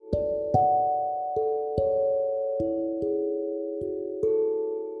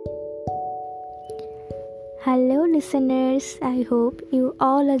Hello, listeners. I hope you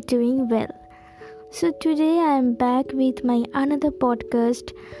all are doing well. So, today I am back with my another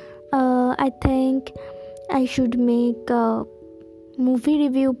podcast. I think I should make a movie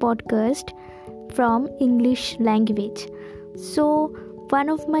review podcast from English language. So, one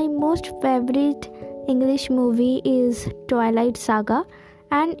of my most favorite English movie is Twilight Saga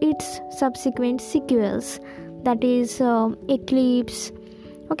and its subsequent sequels, that is Eclipse,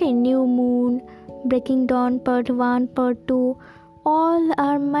 New Moon, Breaking Dawn Part 1, Part 2, all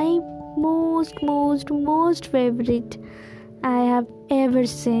are my most favorite I have ever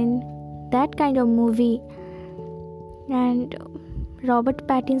seen that kind of movie. And Robert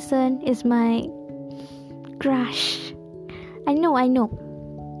Pattinson is my crush. I know.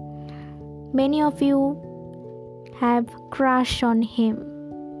 Many of you have crush on him.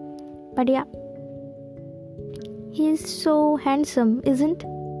 But yeah, he's so handsome, isn't?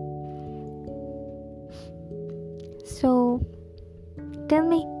 So, tell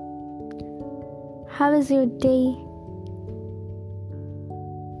me, how is your day?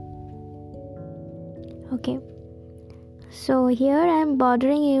 Okay, so here I am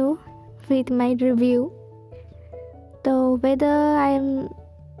bothering you with my review. The weather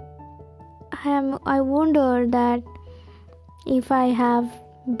I wonder that if I have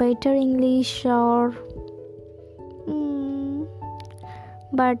better English or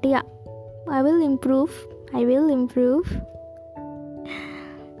but yeah, I will improve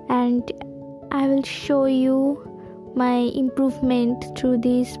and I will show you my improvement through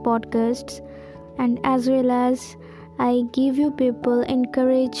these podcasts, and as well as I give you people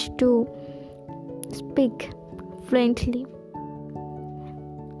encourage to speak fluently.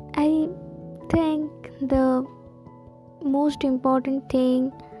 I think the most important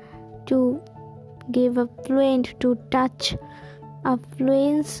thing to give a fluent to touch a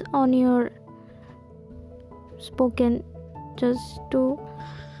fluence on your spoken, just to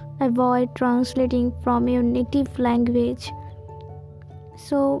avoid translating from your native language.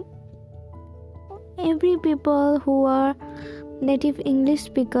 So every people who are native English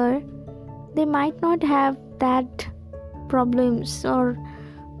speaker, they might not have that problems, or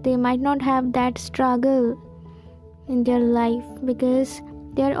they might not have that struggle in their life, because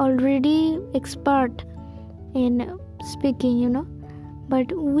they are already expert in speaking.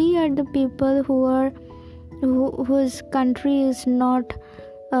 But we are the people whose country is not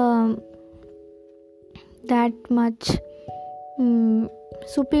that much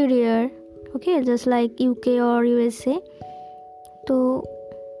superior, just like UK or USA. So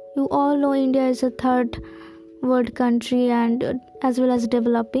you all know India is a third world country, and as well as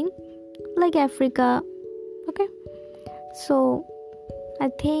developing like Africa. So I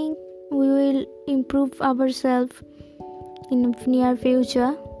think we will improve ourselves in near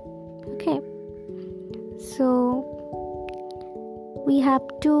future. So we have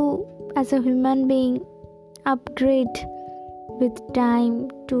to, as a human being, upgrade with time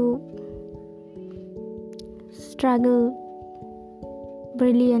to struggle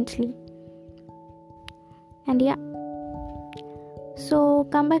brilliantly. And yeah, so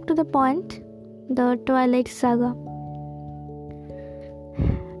come back to the point, the Twilight Saga.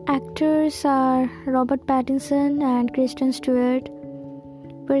 Actors are Robert Pattinson and Kristen Stewart.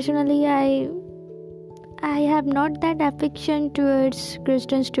 Personally, I have not that affection towards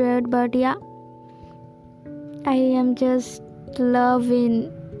Kristen Stewart, but yeah, I am just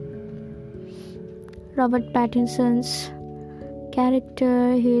loving Robert Pattinson's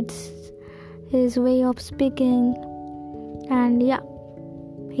character, his way of speaking, and yeah,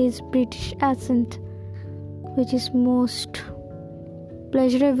 his British accent, which is most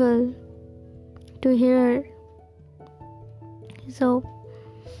pleasurable to hear. So,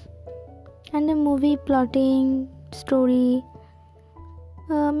 and the movie plotting, story,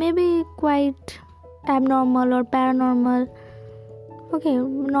 maybe quite abnormal or paranormal.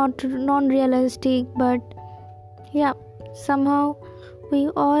 Not non-realistic, but yeah, somehow we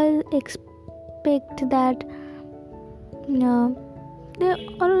all expect that. There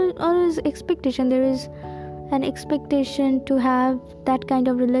always expectation. There is an expectation to have that kind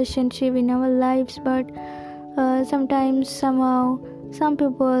of relationship in our lives, but sometimes somehow some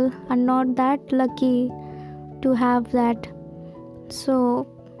people are not that lucky to have that. So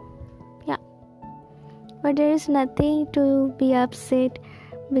yeah, but there is nothing to be upset,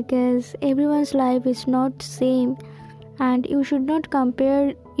 because everyone's life is not same, and you should not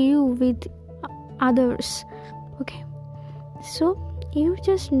compare you with others. So you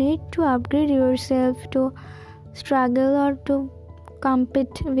just need to upgrade yourself to struggle or to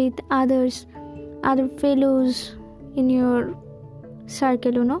compete with other fellows in your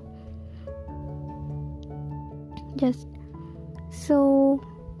circle. Just so,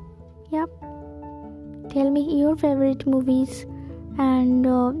 yep. Tell me your favorite movies and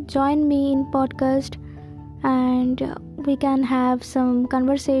join me in podcast, and we can have some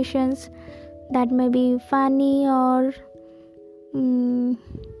conversations that may be funny mm,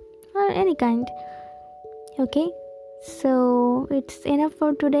 or any kind. Okay, so it's enough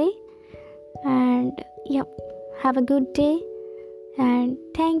for today, and yep, have a good day, and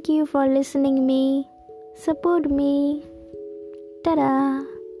thank you for listening me. Support me. Ta-da.